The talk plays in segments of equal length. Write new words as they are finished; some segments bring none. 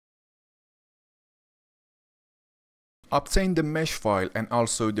Obtain the mesh file and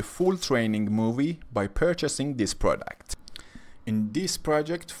also the full training movie by purchasing this product. In this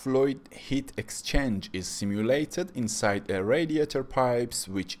project, fluid heat exchange is simulated inside a radiator pipes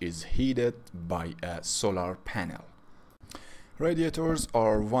which is heated by a solar panel. Radiators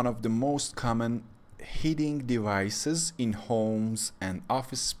are one of the most common heating devices in homes and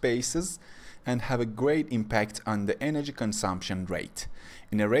office spaces and have a great impact on the energy consumption rate.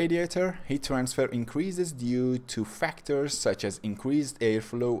 In a radiator, heat transfer increases due to factors such as increased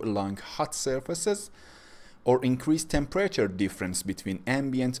airflow along hot surfaces or increased temperature difference between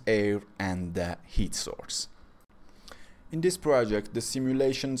ambient air and the heat source. In this project, the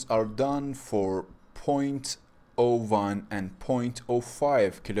simulations are done for 0.01 and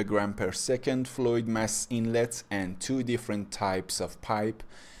 0.05 kilogram per second fluid mass inlet and two different types of pipe,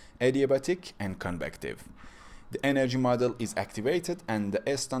 adiabatic and convective. The energy model is activated and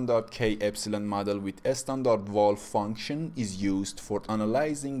the standard k-epsilon model with a standard valve function is used for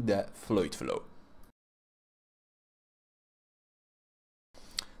analyzing the fluid flow.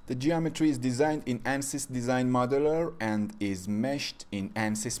 The geometry is designed in ANSYS Design Modeler and is meshed in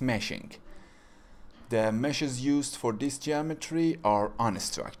ANSYS Meshing. The meshes used for this geometry are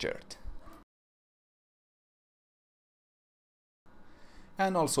unstructured.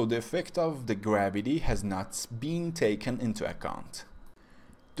 And also the effect of the gravity has not been taken into account.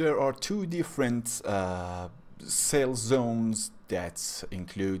 There are two different cell zones that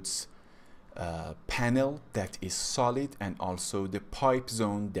includes panel that is solid and also the pipe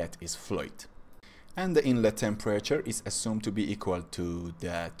zone that is fluid. And the inlet temperature is assumed to be equal to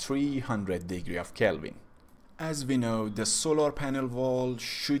the 300 degree of Kelvin. As we know, the solar panel wall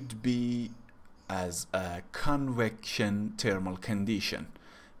should be as a convection thermal condition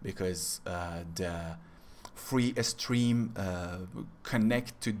because the free stream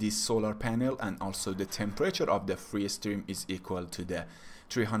connect to this solar panel and also the temperature of the free stream is equal to the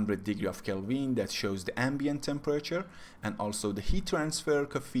 300 degree of Kelvin that shows the ambient temperature, and also the heat transfer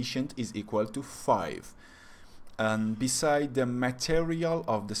coefficient is equal to 5. And beside, the material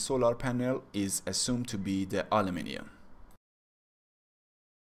of the solar panel is assumed to be the aluminum.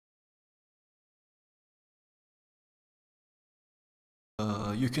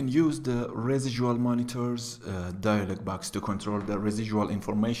 You can use the residual monitors dialog box to control the residual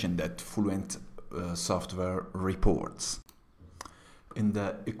information that Fluent software reports. In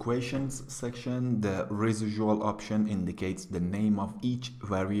the equations section, the residual option indicates the name of each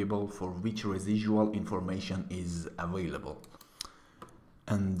variable for which residual information is available.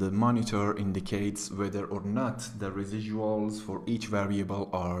 And the monitor indicates whether or not the residuals for each variable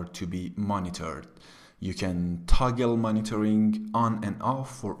are to be monitored. You can toggle monitoring on and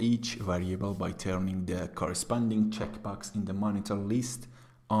off for each variable by turning the corresponding checkbox in the monitor list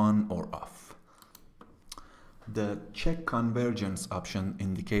on or off. The check convergence option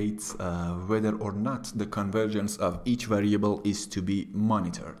indicates whether or not the convergence of each variable is to be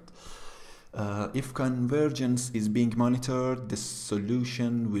monitored. If convergence is being monitored, the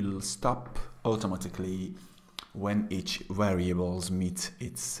solution will stop automatically when each variable meets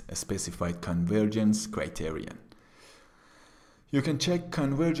its specified convergence criterion. You can check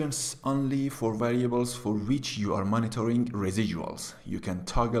convergence only for variables for which you are monitoring residuals. You can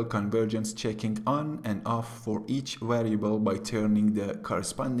toggle convergence checking on and off for each variable by turning the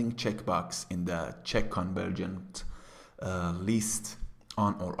corresponding checkbox in the check convergent list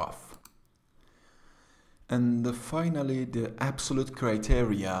on or off. And finally, the absolute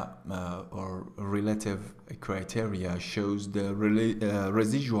criteria or relative criteria shows the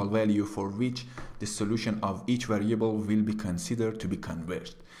residual value for which the solution of each variable will be considered to be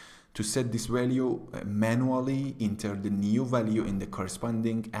converged. To set this value, manually enter the new value in the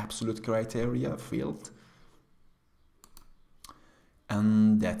corresponding absolute criteria field.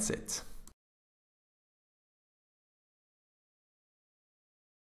 And that's it.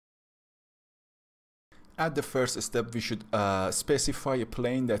 At the first step, we should specify a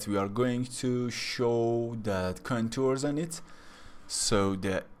plane that we are going to show the contours on it. So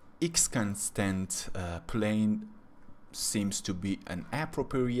the x constant plane seems to be an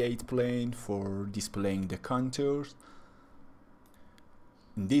appropriate plane for displaying the contours.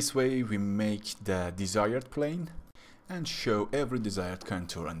 In this way, we make the desired plane and show every desired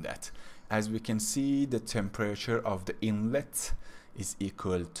contour on that. As we can see, the temperature of the inlet is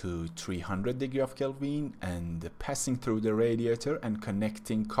equal to 300 degree of Kelvin, and passing through the radiator and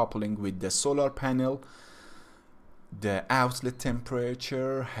coupling with the solar panel, the outlet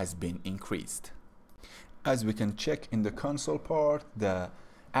temperature has been increased. As we can check in the console part, the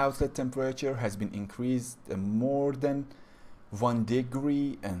outlet temperature has been increased more than 1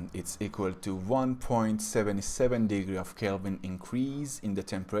 degree, and it's equal to 1.77 degree of Kelvin increase in the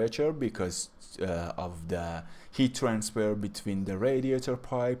temperature because of the heat transfer between the radiator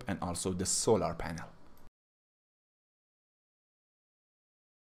pipe and also the solar panel.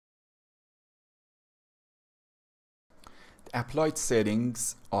 The applied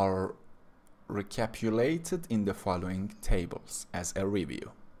settings are recapitulated in the following tables as a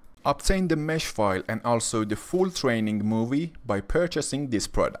review. Obtain the mesh file and also the full training movie by purchasing this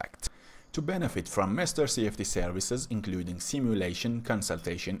product. To benefit from MR-CFD services including simulation,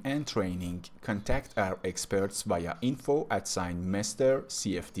 consultation and training, contact our experts via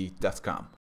info@mrcfd.com.